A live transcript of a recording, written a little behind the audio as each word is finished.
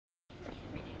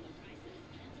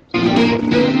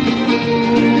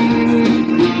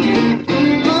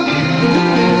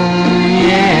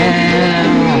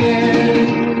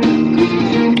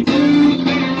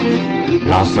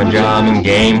Lost my job and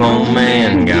came home,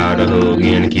 man. Got a hug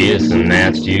and a kiss, and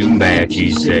that's too bad.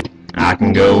 She said, I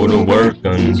can go to work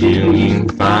until you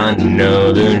find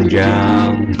another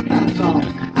job.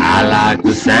 I like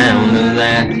the sound of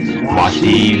that. Watch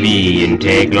TV and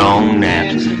take long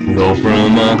naps. Go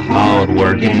from a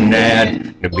hard-working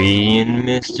dad to being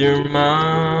Mr.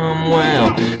 Mom.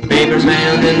 Well, paper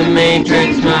mail in the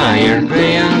matrix fire.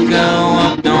 Crayons go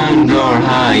up, don't draw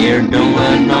higher. Don't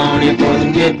let money for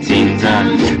the good teens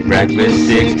on. Breakfast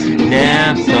 6,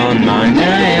 naps on my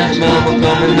naps. Bubble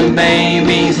gum in the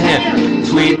baby's head.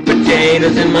 Sweet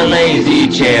potatoes in my lazy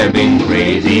chair. Been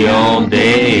crazy all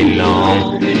day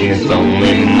long. It's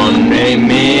only Monday,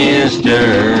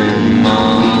 Mr.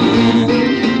 Mom.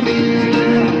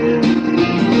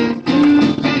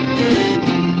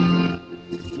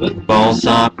 Football,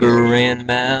 soccer, and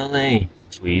ballet.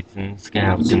 Sweets and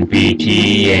scouts and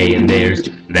PTA. And there's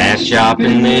that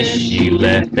shopping list she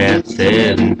left at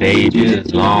 7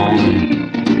 pages long.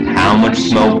 How much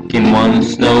smoke can one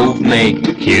stove make?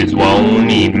 Kids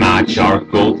won't eat my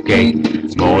charcoal cake.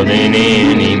 It's more than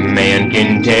any man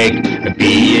can take.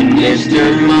 Being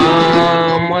Mr.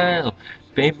 Mom, well,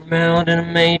 paper melt and a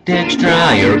Matex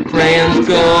dryer. Crayons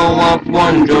go up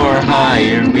one door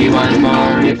higher. Rewind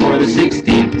Mario for the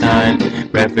 16th time.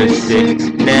 Breakfast 6,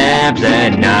 naps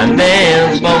at 9.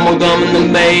 There's bubble gum in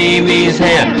the baby's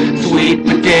hair. Sweet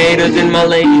potatoes in my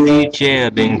lazy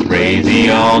chair. Been crazy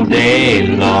all day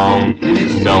long.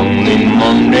 It's only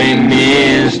Monday,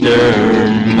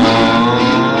 Mr.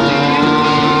 Mom.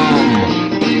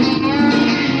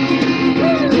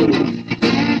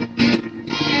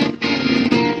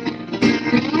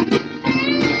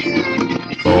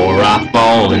 Before I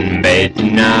fall in bed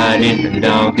tonight in the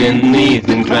dark and leave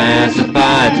them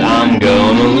classifieds, I'm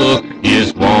gonna look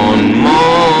just one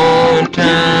more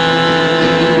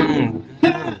time.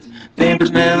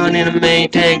 Papers melting in a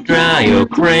Maytag dryer.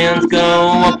 Crayons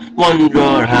go up one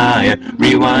drawer higher.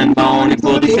 Rewind Bonnie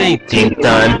for the 18th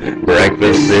time.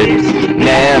 Breakfast 6,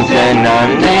 naps at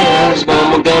 9. There's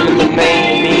bubble gum in the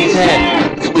baby's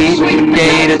head. Sweet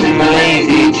potatoes in my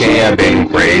lazy chair. Been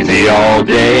crazy all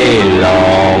day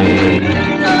long.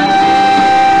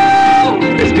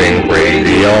 It's been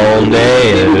crazy all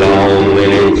day long.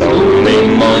 And it's only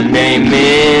Monday,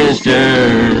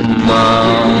 Mr.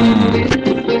 Mom.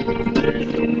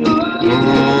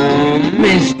 Oh,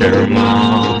 Mr.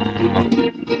 Mom.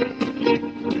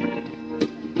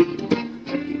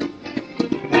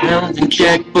 Pounds and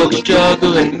checkbooks,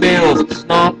 juggling bills.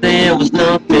 Thought there was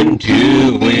nothing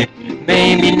to it.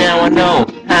 Maybe now I know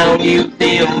how you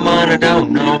feel, but I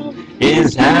don't know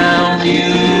is how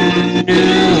you do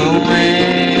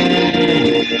it.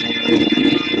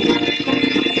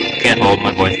 Can't hold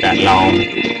my voice that long.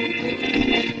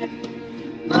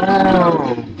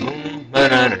 Oh.